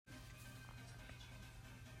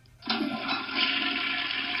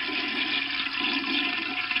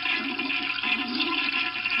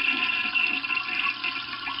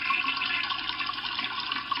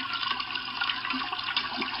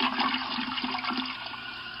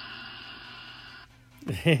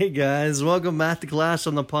Hey guys, welcome back to Clash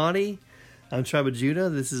on the Potty. I'm Tribe of Judah.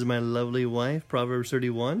 This is my lovely wife, Proverbs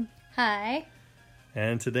 31. Hi.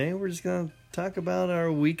 And today we're just going to talk about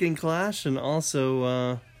our weekend clash and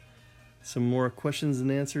also some more questions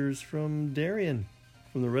and answers from Darian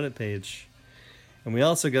from the Reddit page. And we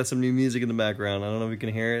also got some new music in the background. I don't know if you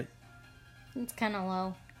can hear it. It's kind of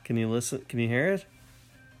low. Can you listen? Can you hear it?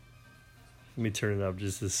 Let me turn it up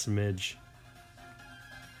just a smidge.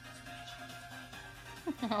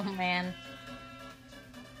 Oh, man.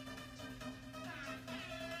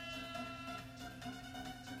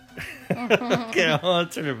 Okay, I'll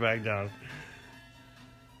turn it back down.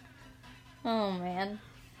 Oh, man.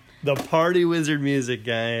 The Party Wizard music,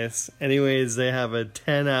 guys. Anyways, they have a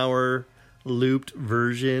 10-hour looped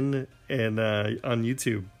version and on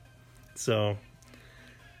YouTube. So,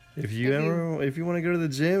 if you want to go to the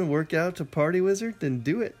gym and work out to Party Wizard, then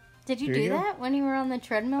do it. Did you do that when you were on the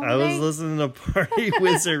treadmill today? I was listening to Party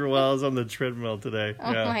Wizard while I was on the treadmill today.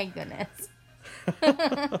 Oh, my goodness.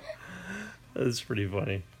 That's pretty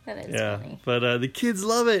funny. That is funny. But the kids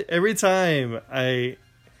love it. Every time I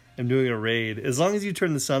am doing a raid, as long as you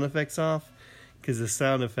turn the sound effects off, because the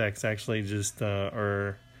sound effects actually just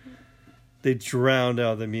they drown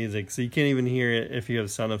out the music, so you can't even hear it if you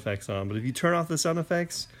have sound effects on. But if you turn off the sound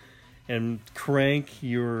effects and crank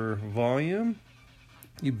your volume,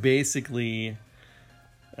 you basically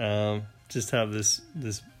just have this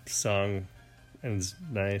song, and it's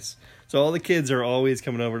nice. So all the kids are always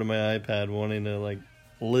coming over to my iPad wanting to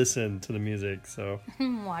listen to the music. So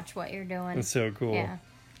watch what you're doing. It's so cool. Yeah.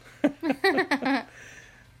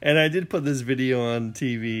 And I did put this video on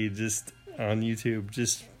TV, just on YouTube,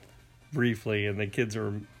 just briefly, and the kids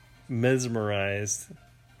were mesmerized.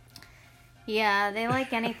 Yeah, they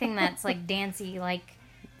like anything that's dancey.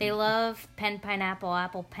 They love pen, pineapple,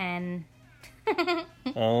 apple, pen.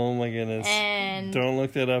 Oh my goodness. And don't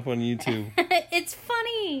look that up on YouTube. It's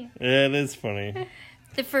funny. Yeah, it is funny.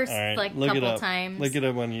 The first couple times. Look it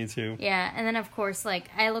up on YouTube. Yeah, and then of course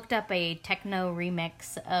I looked up a techno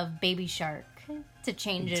remix of Baby Shark to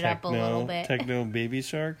change it up a little bit. Techno Baby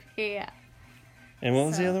Shark? Yeah. And what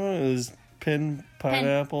was the other one? It was Pen,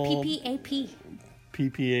 Pineapple. PPAP.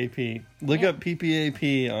 PPAP. Look up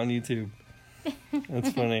PPAP on YouTube.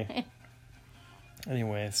 That's funny.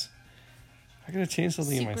 Anyways, I gotta change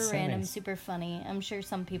something in my settings. Super random, super funny. I'm sure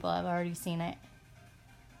some people have already seen it.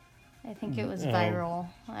 I think it was viral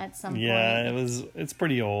at some point. Yeah, it's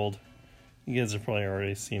pretty old. You guys have probably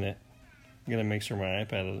already seen it. I'm gonna make sure my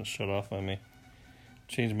iPad doesn't shut off on me.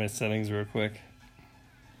 Change my settings real quick.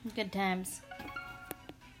 Good times.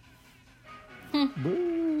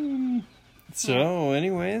 Boom. So,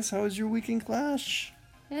 anyways, how was your weekend clash?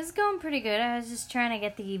 It was going pretty good. I was just trying to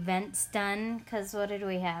get the events done, because what did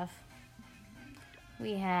we have?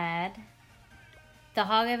 We had the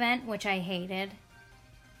hog event, which I hated.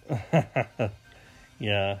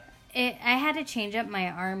 Yeah. I had to change up my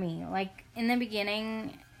army. In the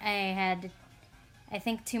beginning, I had, I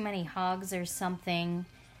think, too many hogs or something,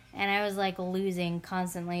 and I was, losing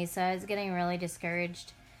constantly, so I was getting really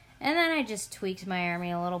discouraged. And then I just tweaked my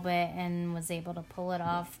army a little bit and was able to pull it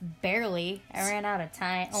off. Barely. I ran out of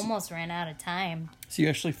time. Almost ran out of time. So you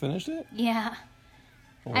actually finished it? Yeah.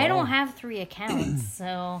 Wow. I don't have 3 accounts,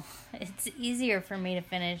 so it's easier for me to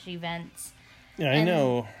finish events. Yeah, I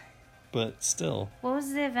know, but still. What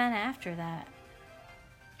was the event after that?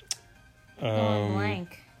 Going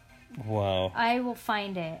blank. Wow. I will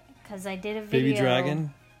find it, because I did a video. Baby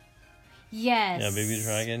Dragon? Yes. Yeah, Baby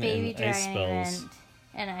Dragon Baby and Ice Dragon Spells.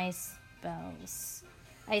 And Ice Spells.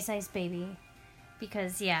 Ice Baby.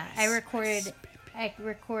 Because, yeah, I recorded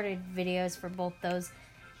videos for both those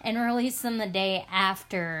and released them the day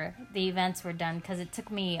after the events were done, because it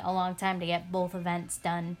took me a long time to get both events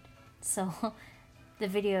done. So the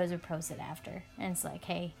videos are posted after, and it's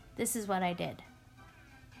hey, this is what I did.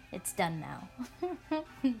 It's done now.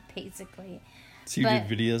 Basically. So you did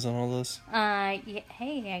videos on all this? Yeah,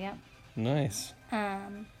 hey, I got... Nice.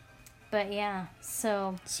 But yeah,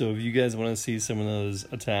 so if you guys want to see some of those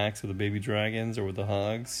attacks with the baby dragons or with the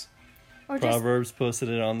hogs, or Proverbs posted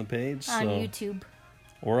it on the page. On YouTube.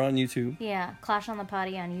 Or on YouTube. Yeah, Clash on the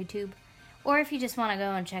Potty on YouTube. Or if you just want to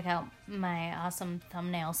go and check out my awesome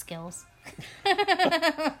thumbnail skills.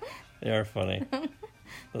 They are funny.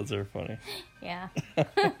 Those are funny. Yeah.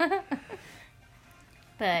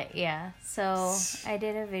 But yeah, so I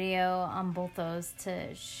did a video on both those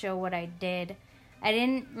to show what I did. I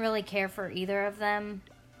didn't really care for either of them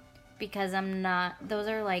because those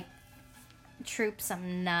are troops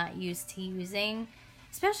I'm not used to using.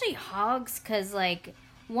 Especially hogs, because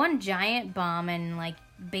one giant bomb and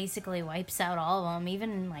basically wipes out all of them,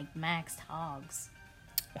 even maxed hogs.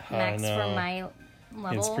 max know. for my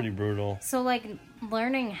level. It's pretty brutal. So, like,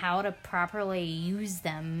 learning how to properly use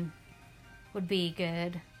them would be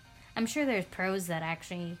good. I'm sure there's pros that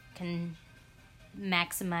actually can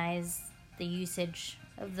maximize the usage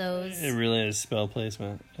of those. It really is spell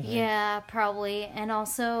placement. I think. Yeah, probably. And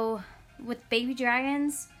also, with baby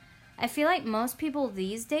dragons, I feel like most people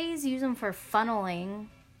these days use them for funneling.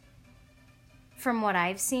 From what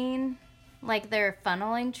I've seen, like their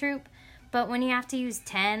funneling troop. But when you have to use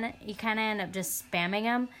 10, you kind of end up just spamming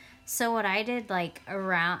them. So what I did, I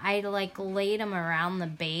laid them around the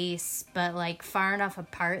base, but like far enough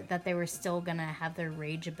apart that they were still gonna have their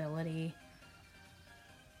rage ability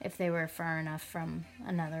if they were far enough from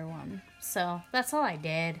another one. So that's all I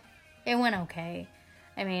did. It went okay.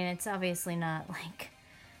 I mean, it's obviously not like...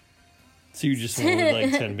 So you just went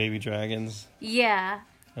with like 10 baby dragons? Yeah.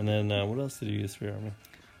 And then what else did you use for your army?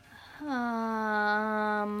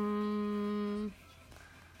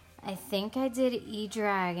 I think I did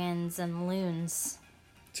E-dragons and loons.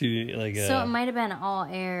 So it might have been all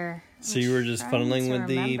air. So you were just funneling with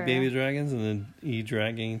the baby dragons and then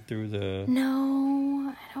E-dragging through the...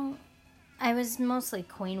 No, I don't. I was mostly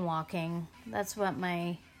queen walking. That's what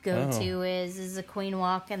my go-to is a queen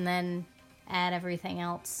walk and then add everything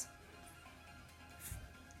else.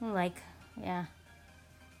 Like, yeah.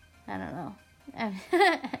 I don't know.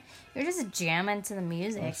 You're just jamming to the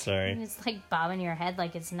music. I'm sorry. It's like bobbing your head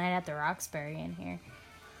like it's Night at the Roxbury in here.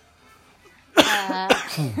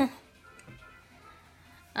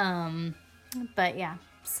 But yeah,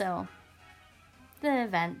 so the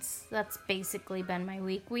events, that's basically been my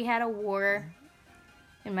week. We had a war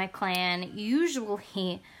in my clan.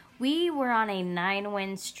 Usually we were on a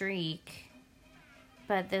 9-win streak,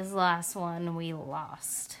 but this last one we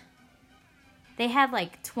lost. They had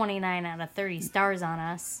like 29 out of 30 stars on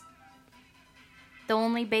us. The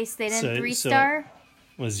only base they didn't 3-star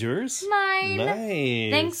was yours? Mine.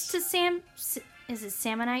 Nice. Thanks to is it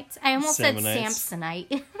Sammonites? I almost said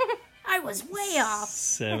Samsonite. I was way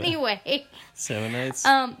off. Anyway. Sammonites?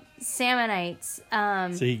 Sammonites.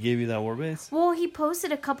 So he gave you that war base? Well, he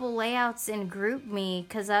posted a couple layouts in GroupMe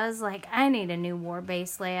because I was like, I need a new war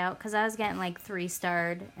base layout because I was getting like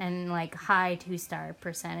 3-starred and like high 2-star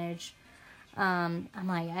percentage. I'm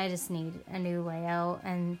like, I just need a new layout.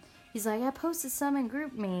 And he's like, I posted some in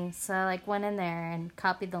GroupMe. So I like went in there and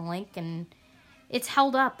copied the link and it's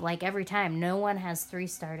held up like every time. No one has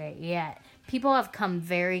 3-starred it yet. People have come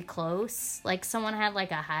very close. Like someone had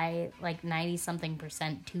like a high, like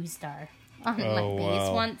 90-something% 2-star on my base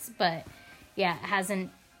once. But yeah, it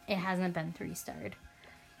hasn't been 3-starred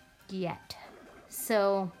yet.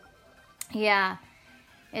 So yeah.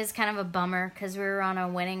 It's kind of a bummer because we were on a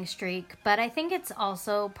winning streak. But I think it's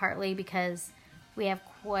also partly because we have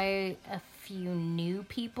quite a few new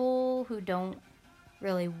people who don't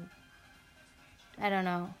really... I don't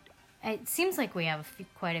know. It seems like we have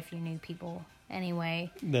quite a few new people anyway.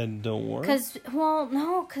 Then don't worry. Because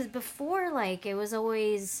before, like, it was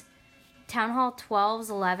always Town Hall 12s,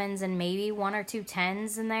 11s, and maybe 1 or 2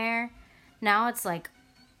 10s in there. Now it's, like,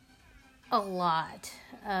 a lot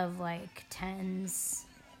of, like, 10s.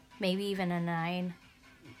 Maybe even a 9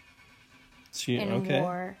 in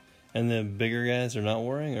war. And the bigger guys are not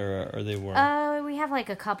warring, or are they warring? We have like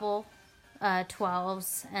a couple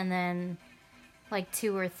 12s and then like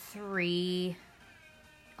 2 or 3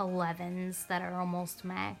 11s that are almost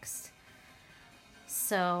maxed.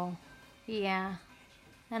 So, yeah.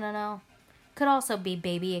 I don't know. Could also be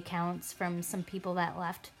baby accounts from some people that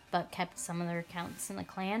left but kept some of their accounts in the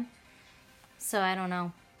clan. So, I don't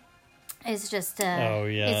know. It's just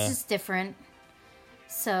it's just different.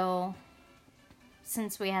 So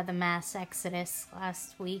since we had the mass exodus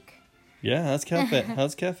last week. Yeah,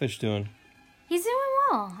 how's Catfish doing? He's doing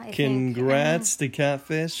well, I think. Congrats to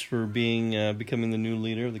Catfish for becoming the new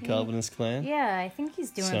leader of the Calvinist clan. Yeah, I think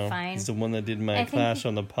he's doing fine. He's the one that did my clash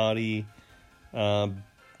on the potty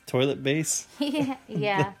toilet base.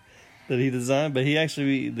 Yeah. That he designed, but he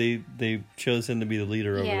actually they chose him to be the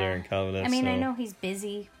leader over there in Calvinist. I mean, I know he's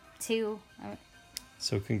busy too.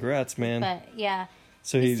 So congrats, man. But yeah,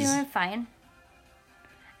 so he's doing fine.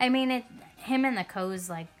 I mean, him and the Co's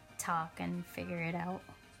like talk and figure it out.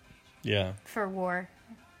 Yeah. For war.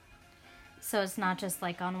 So it's not just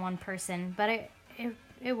like on one person, but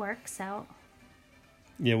it works out.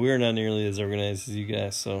 Yeah, we are not nearly as organized as you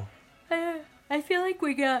guys, so. I feel like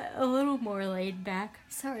we got a little more laid back.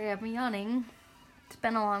 Sorry, I'm yawning. It's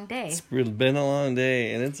been a long day. It's been a long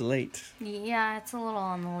day, and it's late. Yeah, it's a little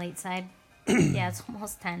on the late side. Yeah, it's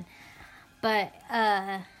almost 10. But,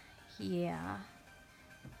 yeah.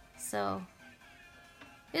 So,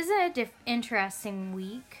 it's an interesting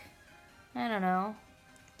week. I don't know.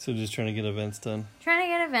 So just trying to get events done. Trying to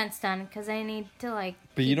get events done because I need to like.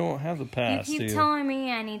 But you don't have the pass, You keep do you? telling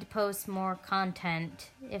me I need to post more content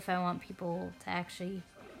if I want people to actually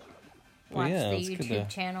watch the it's good YouTube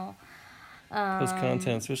to channel. post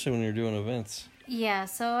content, especially when you're doing events. Yeah,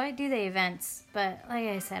 so I do the events, but like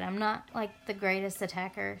I said, I'm not like the greatest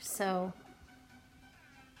attacker, so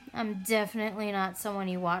I'm definitely not someone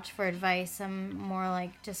you watch for advice. I'm more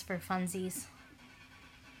like just for funsies.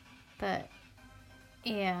 But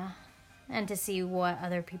yeah, and to see what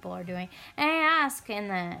other people are doing. And I ask in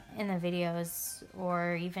the videos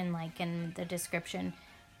or even like in the description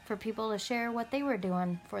for people to share what they were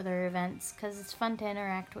doing for their events because it's fun to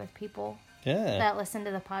interact with people Yeah. that listen to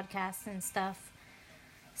the podcast and stuff.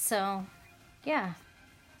 So, yeah.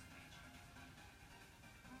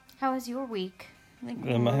 How was your week? I think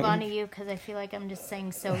we'll move on to you because I feel like I'm just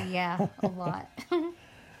saying so yeah a lot.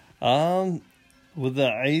 With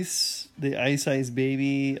the Ice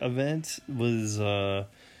Baby event was, I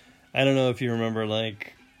don't know if you remember,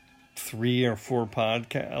 like 3 or 4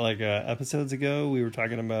 episodes ago, we were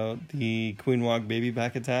talking about the Queen Walk baby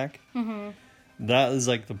back attack. Mm-hmm. That was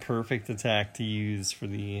like the perfect attack to use for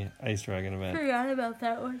the Ice Dragon event. Forgot about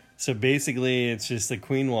that one. So basically, it's just a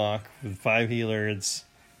Queen Walk with 5 healers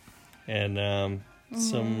and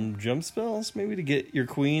some jump spells, maybe to get your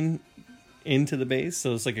Queen into the base.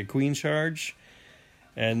 So it's like a Queen charge.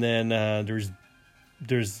 And then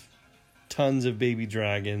there's tons of baby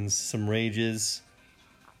dragons, some rage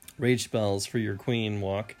spells for your Queen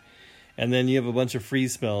Walk. And then you have a bunch of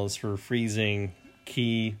freeze spells for freezing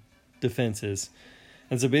key defenses.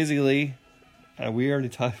 And so basically, we already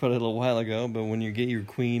talked about it a little while ago, but when you get your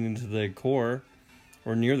Queen into the core,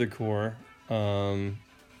 or near the core,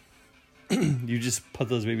 you just put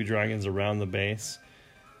those baby dragons around the base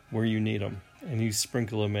where you need them, and you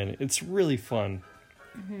sprinkle them in. It's really fun.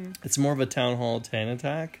 Mm-hmm. It's more of a Town Hall 10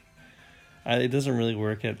 attack. It doesn't really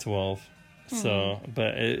work at 12,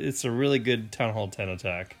 but it's a really good Town Hall 10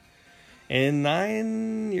 attack. And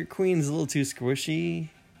 9, your Queen's a little too squishy,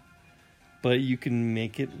 but you can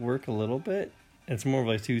make it work a little bit. It's more of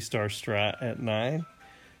a 2-star strat at 9.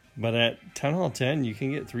 But at Town Hall 10, you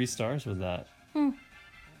can get 3 stars with that.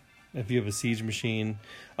 If you have a Siege Machine.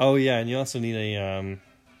 Oh, yeah, and you also need a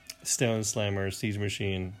Stone Slammer Siege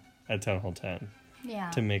Machine at Town Hall 10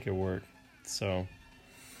 to make it work. So,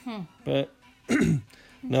 but,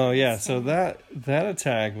 no, yeah, so that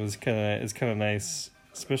attack is kind of nice,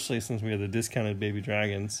 especially since we had the discounted baby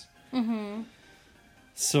dragons. Mm-hmm.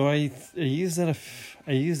 So I used that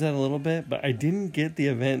a little bit, but I didn't get the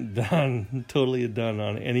event totally done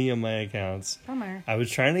on any of my accounts. Bummer. I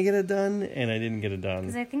was trying to get it done, and I didn't get it done.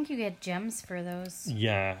 Because I think you get gems for those.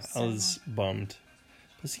 Yeah, so. I was bummed.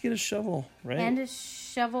 Plus you get a shovel, right? And a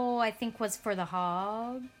shovel, I think, was for the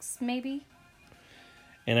hogs, maybe?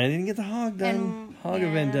 And I didn't get the hog done.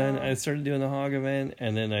 Event done. I started doing the hog event,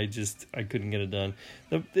 and then I couldn't get it done.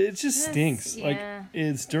 It just stinks. Yeah. Like,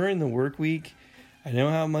 it's during the work week. I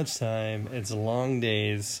don't have much time. It's long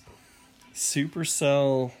days.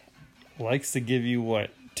 Supercell likes to give you,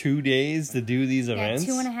 2 days to do these events?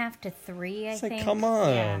 2.5 to 3, I think. It's like, come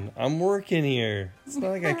on. Yeah. I'm working here. It's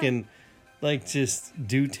not like I can, just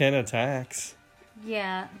do 10 attacks.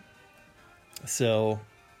 Yeah. So,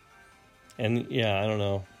 and, yeah, I don't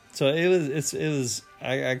know. So,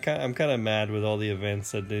 I'm kind of mad with all the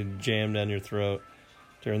events that they jam down your throat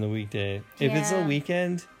during the weekday. If it's a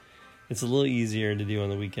weekend, it's a little easier to do on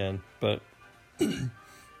the weekend, but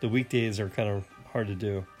the weekdays are kind of hard to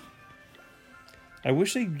do. I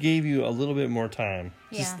wish they gave you a little bit more time.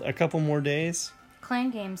 Just a couple more days. Clan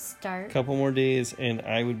games start. A couple more days, and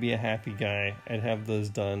I would be a happy guy. I'd have those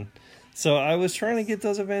done. So I was trying to get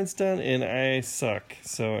those events done, and I suck.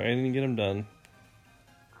 So I didn't get them done.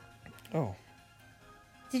 Oh.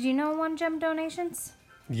 Did you know 1 gem donations?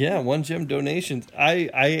 Yeah, 1 gem donations. I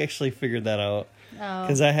actually figured that out.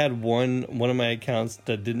 Because I had one of my accounts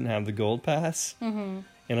that didn't have the gold pass. Mm-hmm.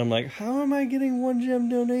 And I'm like, how am I getting 1 gem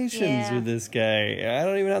donations with this guy? I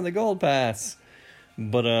don't even have the gold pass.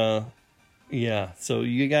 But, yeah. So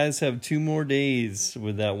you guys have 2 more days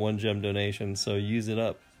with that 1 gem donation. So use it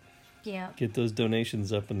up. Yeah. Get those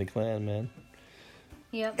donations up in the clan, man.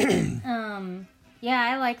 Yep. Yeah,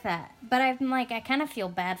 I like that. But I kind of feel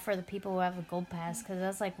bad for the people who have the gold pass. Because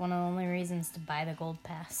that's one of the only reasons to buy the gold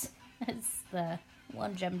pass. It's the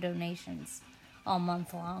 1 gem donations all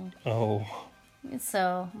month long. Oh.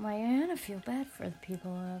 So, I'm I kind of feel bad for the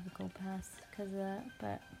people who have a gold pass because of that,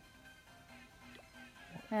 but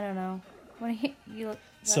I don't know. What you look?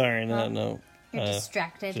 Sorry, no. You're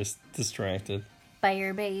distracted. Just distracted. By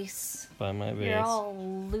your base. By my base. You're all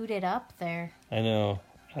looted up there. I know.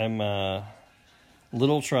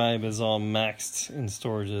 Little Tribe is all maxed in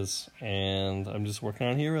storages, and I'm just working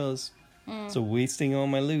on heroes. So wasting all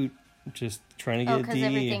my loot, just trying to get because DE.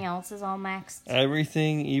 everything else is all maxed.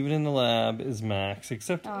 Everything, even in the lab, is maxed,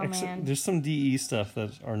 except man. there's some DE stuff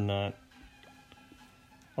that are not.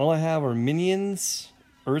 All I have are minions,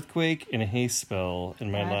 earthquake, and a haste spell in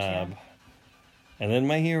my Gotcha. lab, and then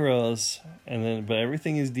my heroes, but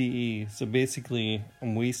everything is DE. So basically,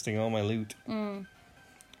 I'm wasting all my loot.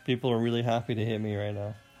 People are really happy to hit me right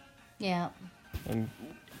now. Yeah. And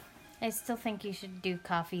I still think you should do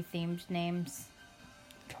coffee-themed names.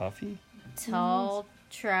 coffee? Tall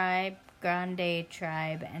Tribe, Grande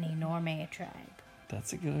Tribe, and Enorme Tribe.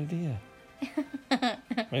 That's a good idea.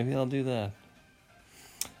 Maybe I'll do that.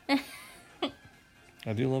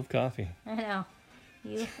 I do love coffee. I know.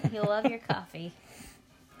 You love your coffee.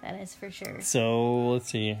 That is for sure. So, let's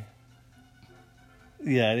see.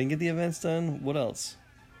 Yeah, I didn't get the events done. What else?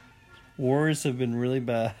 Wars have been really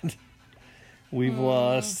bad. We've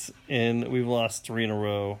lost 3 in a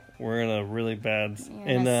row. We're in a really bad... You're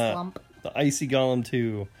in a slump. The Icy Golem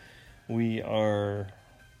 2, we are...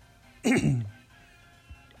 yeah,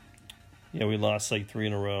 we lost like 3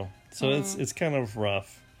 in a row. So it's kind of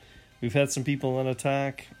rough. We've had some people on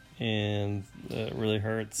attack, and it really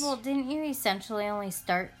hurts. Well, didn't you essentially only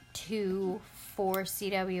start 2 for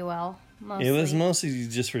CWL? Mostly? It was mostly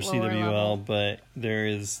just for lower CWL, level. but there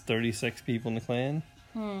is 36 people in the clan,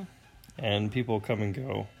 and people come and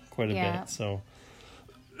go quite a bit. So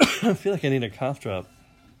I feel like I need a cough drop.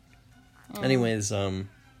 Anyways,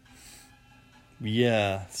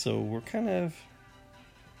 yeah. So we're kind of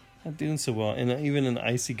not doing so well, and even in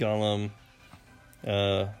Icy Golem,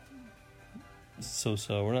 so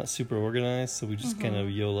we're not super organized. So we just kind of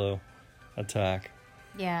YOLO attack.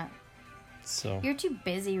 Yeah. So You're too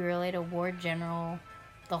busy, really, to ward general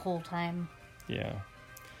the whole time. yeah.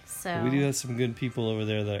 So But we do have some good people over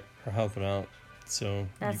there that are helping out. So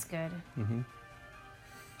that's good. Mhm.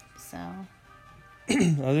 So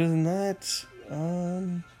Other than that,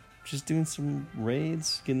 just doing some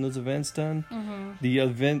raids, getting those events done.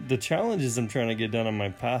 The challenges I'm trying to get done on my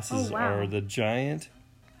passes are the giant.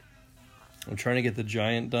 I'm trying to get the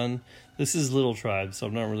giant done. This is Little Tribe, so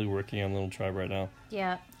I'm not really working on Little Tribe right now.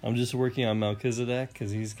 yeah, I'm just working on Melchizedek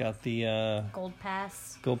because he's got the gold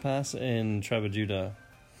pass. Gold Pass and Tribe of Judah.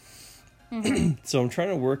 So I'm trying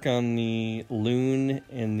to work on the Loon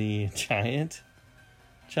and the Giant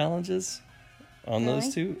challenges on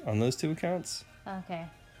those two accounts. Okay.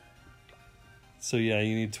 So yeah,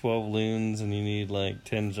 you need 12 Loons and you need like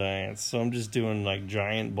 10 Giants. So I'm just doing like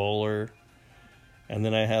Giant Bowler, and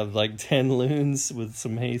then I have like 10 Loons with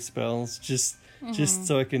some haste spells, just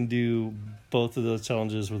so I can do both of those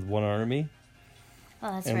challenges with one army.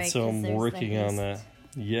 Oh, that's And right. so 'cause I'm there's the working on haste. that.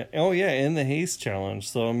 Yeah. Oh yeah, and the haste challenge.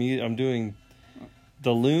 So I'm doing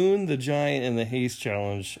the Loon, the Giant, and the haste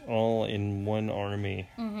challenge all in one army.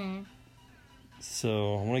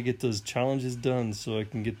 So I want to get those challenges done so I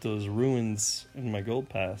can get those ruins in my gold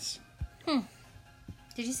pass. Did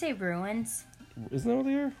you say ruins? Isn't that what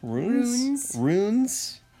they are? Runes?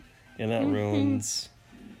 Runes? Yeah, not ruins.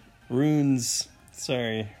 Runes.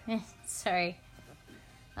 Sorry. Sorry.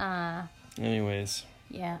 Anyways.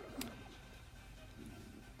 Yeah.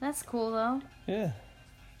 That's cool though. Yeah.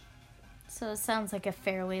 So it sounds like a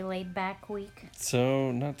fairly laid back week.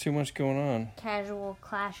 So not too much going on. Casual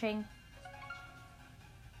clashing.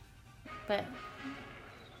 But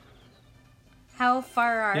how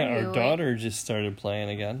far are you? Yeah, our daughter just started playing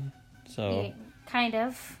again. So Yeah, kind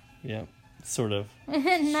of. yeah, sort of. Not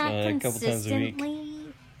a couple times a week.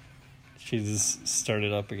 consistently. She just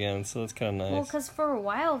started up again, so that's kind of nice. Well, because for a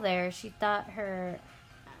while there, she thought her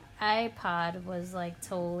iPod was like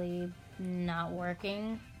totally not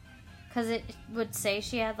working. Because it would say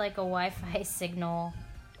she had like a Wi-Fi signal,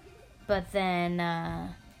 but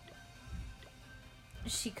then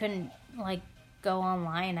she couldn't like go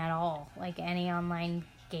online at all, like any online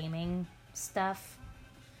gaming stuff.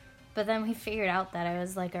 But then we figured out that it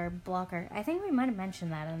was like our blocker. I think we might have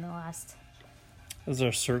mentioned that in the last Is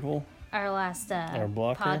our circle? our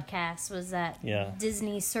blocker? podcast was that Yeah.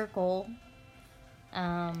 Disney Circle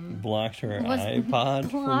Blocked her was iPod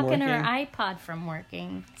from blocking working? her iPod from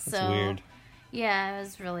working. That's So weird. yeah, it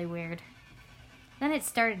was really weird. Then it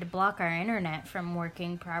started to block our internet from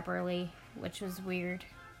working properly, which was weird.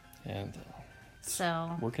 And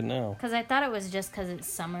So, working now. because I thought it was just because it's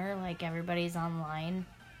summer, like everybody's online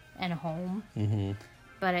and home. Mm-hmm.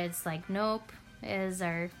 But it's like, nope, it is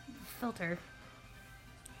our filter.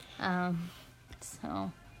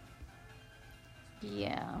 So,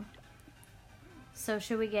 yeah. So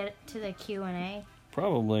should we get to the Q&A?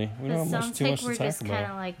 Probably. We It don't have sounds too like much we're to talk just kind of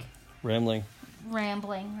about. like Rambling.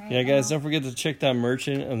 rambling right Yeah, guys, now. don't forget to check that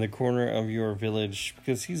merchant in the corner of your village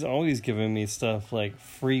because he's always giving me stuff like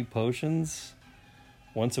free potions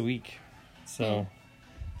once a week. So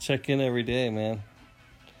check in every day, man.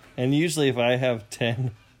 And usually if I have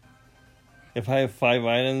 5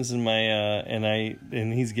 items in my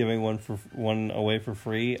and he's giving one away for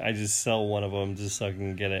free, I just sell one of them just so I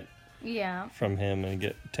can get it Yeah. from him and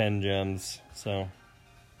get 10 gems. So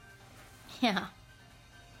Yeah.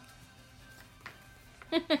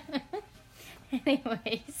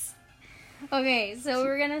 Anyways. Okay, so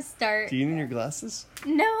we're gonna start. do you need your glasses?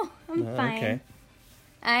 No, I'm Oh, fine. okay.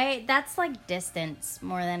 That's like distance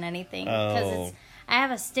more than anything. Because Oh. I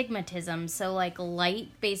have astigmatism, so like light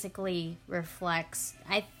basically reflects.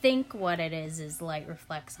 I think what it is light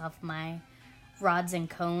reflects off my rods and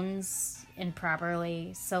cones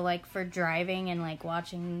improperly. So like for driving and like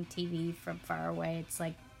watching TV from far away, it's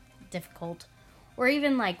like difficult. Or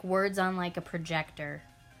even like words on like a projector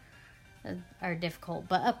are difficult.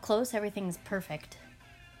 But up close, everything's perfect.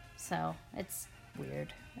 So it's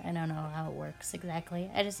weird. I don't know how it works exactly.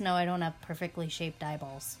 I just know I don't have perfectly shaped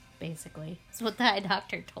eyeballs, basically. That's what the eye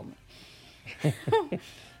doctor told me.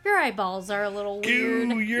 Your eyeballs are a little weird.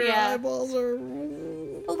 Your eyeballs are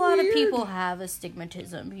A lot of people have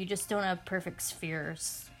astigmatism. You just don't have perfect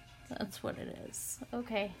spheres. That's what it is.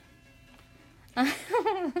 Okay.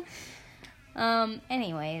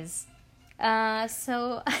 Anyways.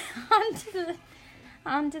 So on to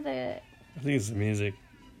the I think it's the music.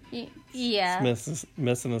 yeah. It's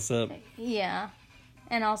messing us up. Yeah.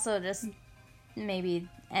 And also just maybe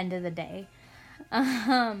end of the day.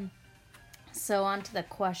 So on to the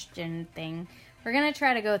question thing. We're going to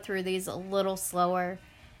try to go through these a little slower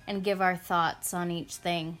and give our thoughts on each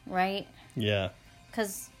thing, right? Yeah.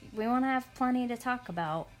 Because we want to have plenty to talk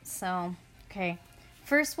about. So, okay.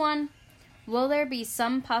 First one, will there be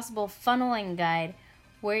some possible funneling guide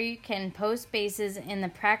where you can post bases in the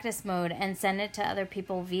practice mode and send it to other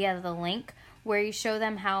people via the link where you show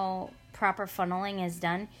them how proper funneling is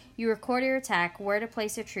done? You record your attack, where to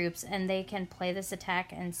place your troops, and they can play this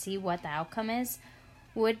attack and see what the outcome is.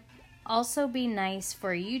 Would also be nice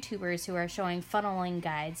for YouTubers who are showing funneling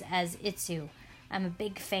guides as Itsu. I'm a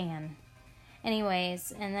big fan.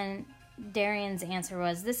 Anyways, and then Darian's answer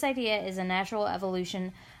was, this idea is a natural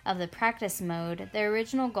evolution of the practice mode. The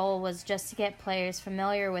original goal was just to get players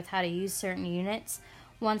familiar with how to use certain units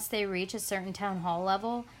once they reach a certain town hall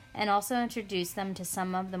level, and also introduce them to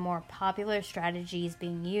some of the more popular strategies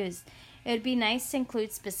being used. It would be nice to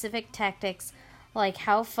include specific tactics like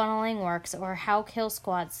how funneling works or how kill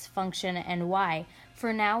squads function and why.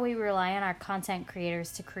 For now, we rely on our content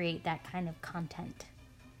creators to create that kind of content.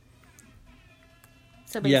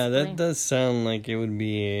 So Yeah, that does sound like it would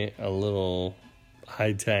be a little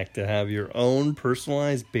high tech to have your own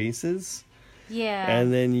personalized bases. Yeah.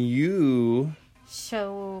 And then you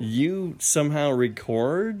So somehow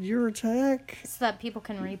record your attack that people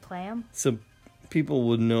can replay them. so people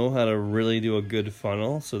would know how to really do a good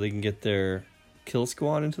funnel so they can get their kill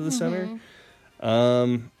squad into the center.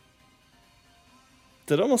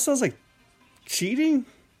 That almost sounds like cheating.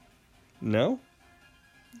 No?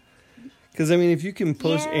 Because, I mean, if you can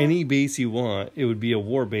post any base you want, it would be a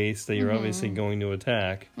war base that you're obviously going to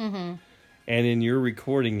attack. And then you're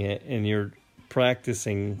recording it and you're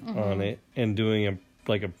practicing on it and doing a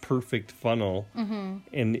perfect funnel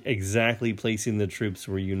and exactly placing the troops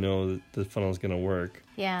where you know that the funnel is going to work.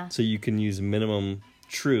 Yeah. So you can use minimum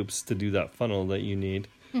troops to do that funnel that you need.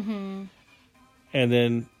 And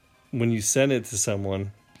then when you send it to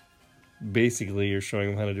someone, basically you're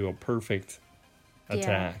showing them how to do a perfect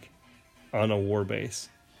attack on a war base.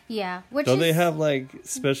 Yeah. Don't they have like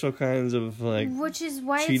special kinds of like which is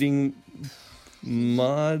why cheating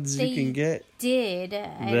mods you can get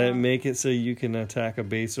that make it so you can attack a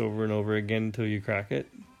base over and over again until you crack it?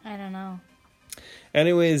 I don't know.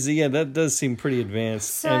 Anyways, yeah, that does seem pretty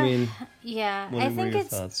advanced. So, I mean, yeah, what I were think your it's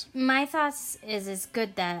thoughts? my thoughts is it's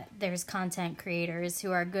good that there's content creators who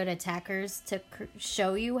are good attackers to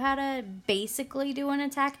show you how to basically do an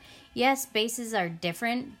attack. Yes, bases are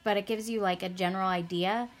different, but it gives you like a general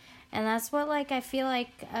idea, and that's what like I feel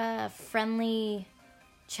like friendly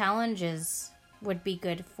challenges would be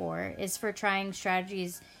good for, is for trying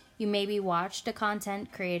strategies you maybe watched a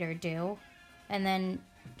content creator do, and then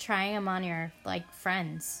trying them on your like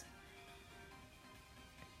friends.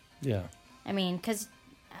 Yeah. I mean, because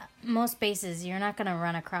most bases you're not gonna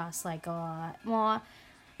run across like a lot. Well,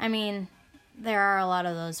 I mean, there are a lot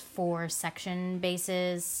of those 4-section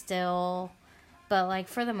bases still, but like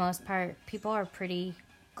for the most part, people are pretty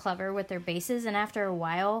clever with their bases, and after a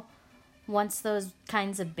while, once those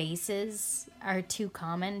kinds of bases are too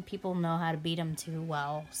common, people know how to beat them too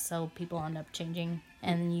well. So people end up changing,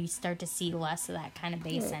 and you start to see less of that kind of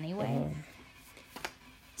base anyway.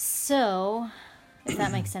 So, if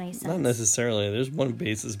that makes any sense. Not necessarily. There's one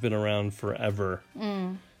base that's been around forever.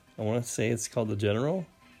 I want to say it's called the General.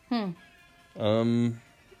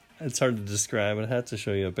 It's hard to describe. I'd have to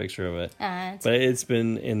show you a picture of it. But it's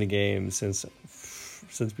been in the game since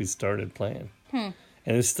we started playing. And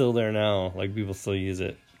it's still there now. Like, people still use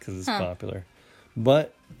it because it's popular.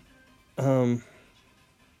 But, oh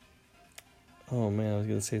man, I was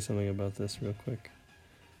going to say something about this real quick.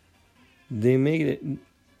 They made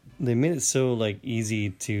it so, like, easy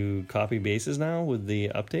to copy bases now with the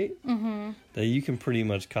update that you can pretty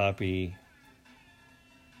much copy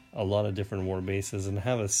a lot of different war bases and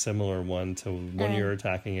have a similar one to when you're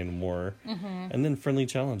attacking in war, and then friendly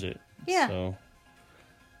challenge it. Yeah. So,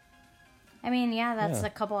 I mean, yeah, that's a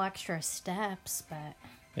couple extra steps, but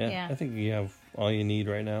yeah, I think you have all you need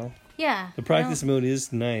right now. Yeah. The practice mode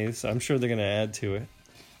is nice. I'm sure they're going to add to it.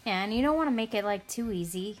 Yeah, and you don't want to make it, like, too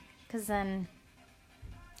easy, because then,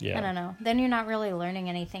 Yeah. I don't know, then you're not really learning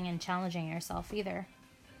anything and challenging yourself either.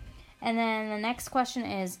 And then the next question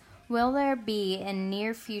is, will there be, in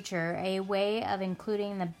near future, a way of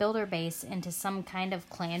including the builder base into some kind of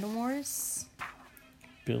clan wars?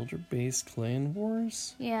 Builder-based clan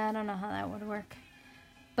wars? Yeah, I don't know how that would work.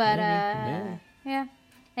 But, Maybe. yeah.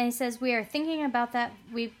 And he says, we are thinking about that.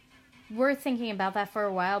 We're thinking about that for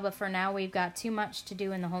a while, but for now we've got too much to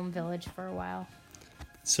do in the home village for a while.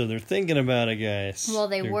 So they're thinking about it, guys. Well,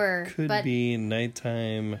 they were. Could but be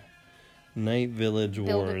nighttime, night village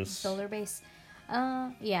wars. Builder base.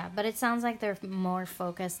 Yeah, but it sounds like they're more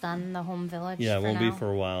focused on the home village. Yeah, it won't now, be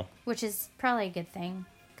for a while. which is probably a good thing,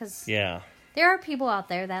 because Yeah. there are people out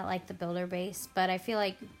there that like the builder base, but I feel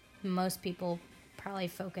like most people probably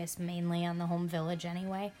focus mainly on the home village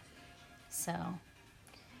anyway. So,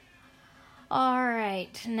 all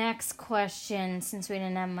right, next question. Since we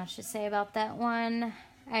didn't have much to say about that one,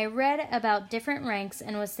 I read about different ranks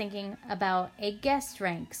and was thinking about a guest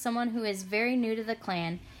rank, someone who is very new to the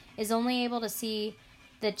clan, is only able to see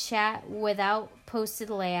the chat without posted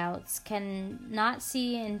layouts, can not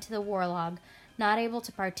see into the war log, not able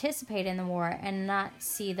to participate in the war, and not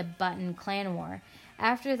see the button clan war.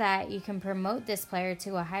 After that, you can promote this player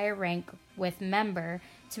to a higher rank with member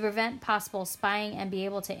to prevent possible spying and be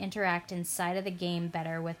able to interact inside of the game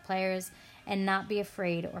better with players and not be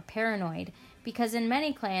afraid or paranoid. Because in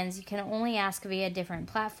many clans, you can only ask via different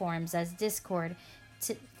platforms as Discord,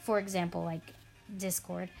 for example, like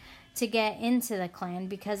Discord, to get into the clan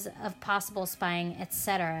because of possible spying,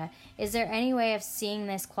 etc. Is there any way of seeing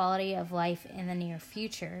this quality of life in the near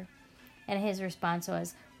future? And his response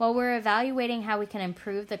was, while we're evaluating how we can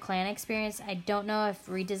improve the clan experience, I don't know if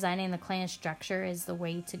redesigning the clan structure is the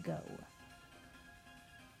way to go.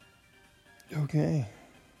 Okay.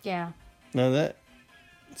 Yeah.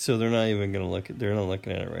 So they're not even going to they're not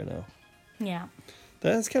looking at it right now. Yeah.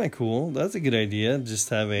 That's kind of cool. That's a good idea. Just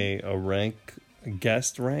have a rank, a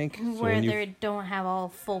guest rank. Where they don't have all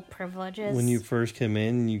full privileges. When you first come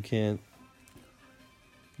in, you can't.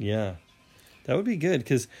 Yeah. That would be good,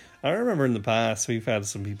 because I remember in the past we've had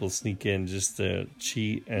some people sneak in just to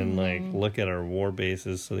cheat and like look at our war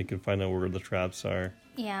bases so they can find out where the traps are.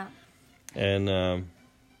 Yeah. And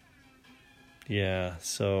yeah,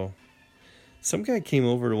 so some guy came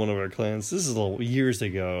over to one of our clans. This is years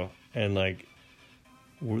ago, and like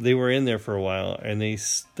they were in there for a while, and I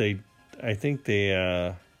think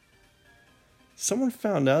someone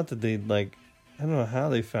found out that they like, I don't know how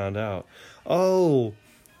they found out. Oh,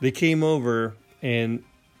 they came over and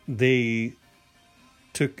they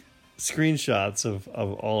took screenshots of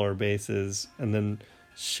all our bases and then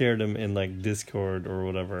shared them in like Discord or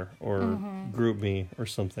whatever, or GroupMe or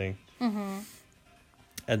something. Mm-hmm.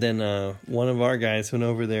 And then one of our guys went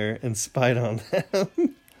over there and spied on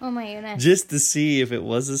them. Oh my goodness. Just to see if it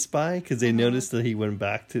was a spy, because they noticed that he went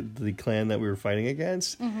back to the clan that we were fighting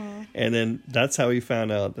against. Mm-hmm. And then that's how he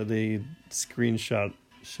found out that they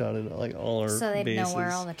shot it like all our bases. So they'd know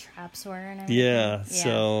where all the traps were and everything. Yeah.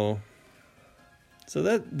 So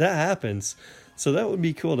that happens. So that would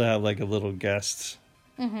be cool to have like a little guest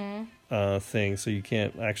thing, so you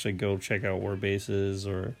can't actually go check out war bases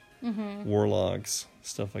or war logs,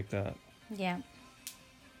 stuff like that. Yeah.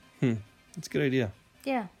 That's a good idea.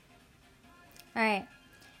 Yeah. All right.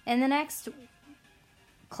 In the next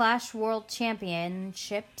Clash World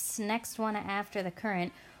Championships, next one after the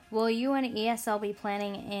current, will you and ESL be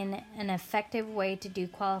planning in an effective way to do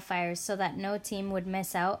qualifiers so that no team would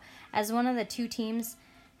miss out, as one of the two teams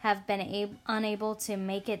have been unable to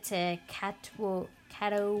make it to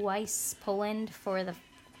Katowice, Poland, for the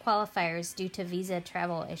qualifiers due to visa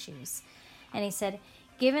travel issues. And he said,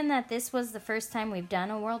 given that this was the first time we've done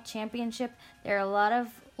a world championship, there are a lot of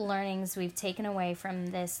learnings we've taken away from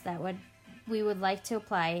this that we would like to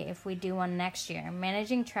apply if we do one next year.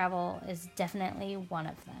 Managing travel is definitely one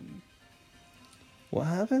of them. What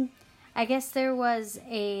happened? I guess there was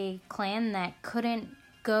a clan that couldn't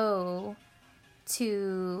go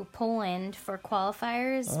to Poland for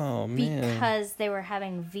qualifiers because they were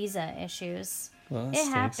having visa issues. Well, that it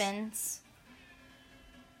stinks. happens.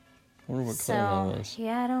 I wonder what clan that was.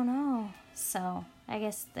 Yeah, I don't know. So I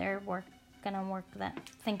guess they're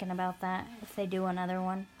thinking about that if they do another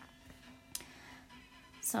one.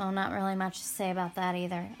 So not really much to say about that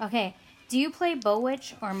either. Okay, do you play Bow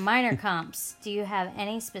Witch or minor comps? Do you have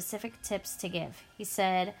any specific tips to give? He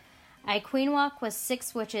said, I queen walk with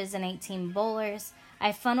 6 witches and 18 bowlers.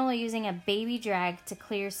 I funnel using a baby drag to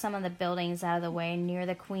clear some of the buildings out of the way near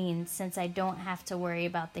the queen, since I don't have to worry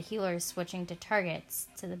about the healers switching to targets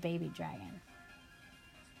to the baby dragon.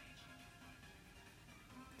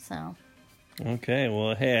 So. Okay,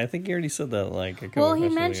 well, hey, I think he already said that like a couple Well, he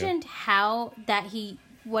questions mentioned ago.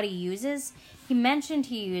 what he uses. He mentioned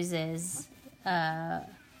he uses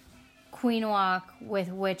queen walk with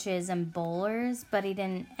witches and bowlers, but he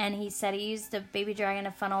didn't, and he said he used a baby dragon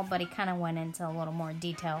to funnel, but he kind of went into a little more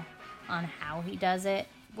detail on how he does it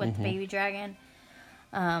with the baby dragon.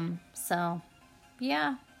 So,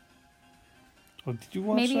 yeah. Well, did you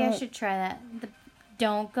watch Maybe that? I should try that.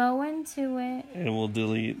 Don't go into it. And we'll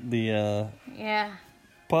delete the Yeah.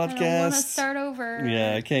 podcast. I don't want to start over.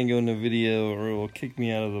 Yeah, I can't go into video or it will kick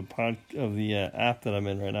me out of the app that I'm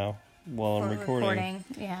in right now while I'm recording.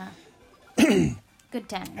 Yeah. Good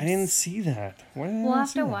times. I didn't see that. Why did I We'll not have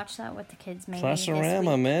see to that? watch that with the kids maybe Clash-O-Rama, this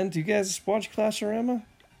week. man. Do you guys watch Clash-O-Rama?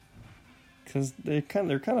 Because they're kind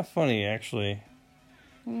of funny, actually.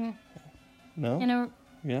 Mm. No?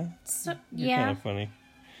 Yeah? So, They're yeah. kind of funny.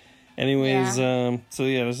 Anyways, so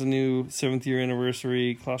yeah, there's a new 7th year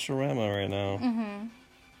anniversary Clash-O-Rama right now.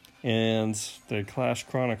 Mm-hmm. And the Clash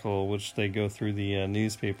Chronicle, which they go through the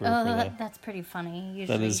newspaper. Oh, for that's pretty funny. Usually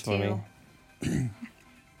that is funny.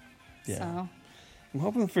 Yeah. So. I'm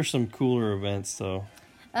hoping for some cooler events, though.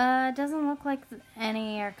 It doesn't look like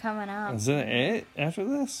any are coming up. Is that it after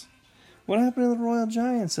this? What happened to the Royal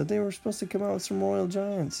Giants? Said they were supposed to come out with some Royal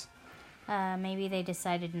Giants. Maybe they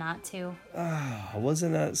decided not to.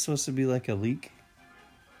 Wasn't that supposed to be like a leak?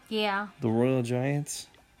 Yeah. The Royal Giants?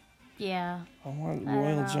 Yeah. I want I don't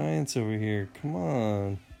Royal know. Giants over here. Come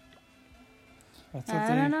on. I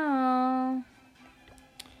don't know.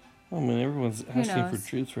 Oh man, everyone's asking for knows?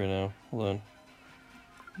 truth right now. Hold on.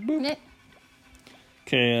 Boop. Eh,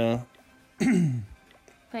 Okay,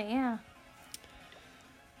 But yeah,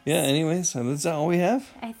 yeah, anyways, that's all we have?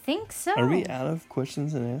 I think so. Are we out of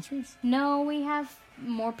questions and answers? No, we have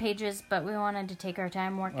more pages, but we wanted to take our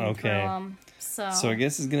time working through them. So I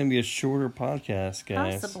guess it's going to be a shorter podcast,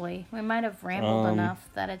 guys. possibly. We might have rambled enough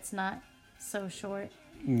that it's not so short.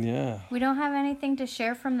 Yeah. We don't have anything to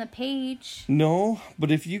share from the page. No,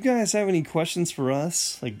 but if you guys have any questions for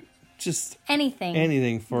us, like just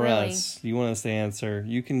Anything for really. us you want us to answer,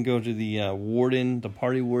 you can go to the the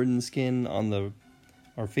Party Warden skin on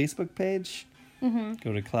our Facebook page. Mm-hmm.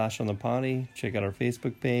 Go to Clash on the Potty, check out our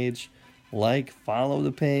Facebook page, follow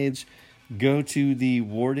the page, go to the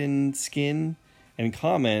Warden skin and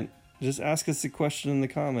comment. Just ask us a question in the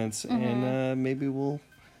comments, and maybe we'll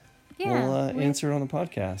answer it on the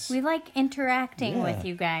podcast. We like interacting Yeah. with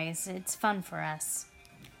you guys. It's fun for us.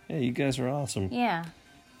 Yeah, you guys are awesome. Yeah.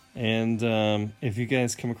 And if you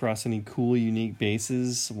guys come across any cool, unique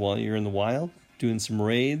bases while you're in the wild, doing some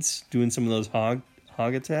raids, doing some of those hog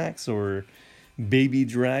attacks or baby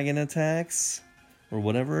dragon attacks or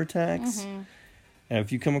whatever attacks, and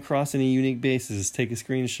if you come across any unique bases, take a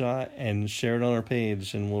screenshot and share it on our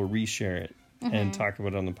page, and we'll reshare it and talk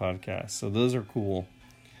about it on the podcast. So those are cool.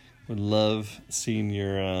 Would love seeing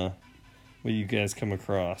your what you guys come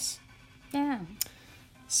across. Yeah.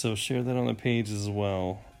 So share that on the page as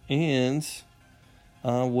well. And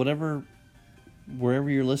wherever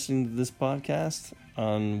you're listening to this podcast,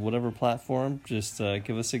 on whatever platform, just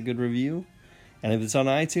give us a good review. And if it's on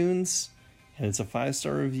iTunes and it's a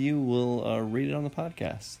 5-star review, we'll read it on the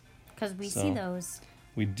podcast. Because we see those.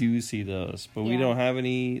 We do see those, but we Yeah. don't have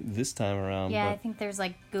any this time around. Yeah, but I think there's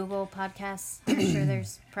like Google Podcasts. I'm sure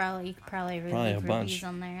there's you could probably Probably a leave bunch reviews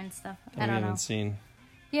on there and stuff. that I we don't know. haven't seen.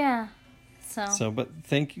 Yeah. But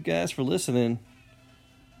thank you guys for listening.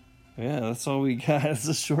 Yeah, that's all we got. It's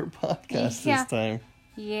a short podcast Yeah. this time.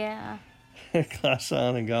 Yeah. Clash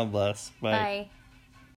on and God bless. Bye. Bye.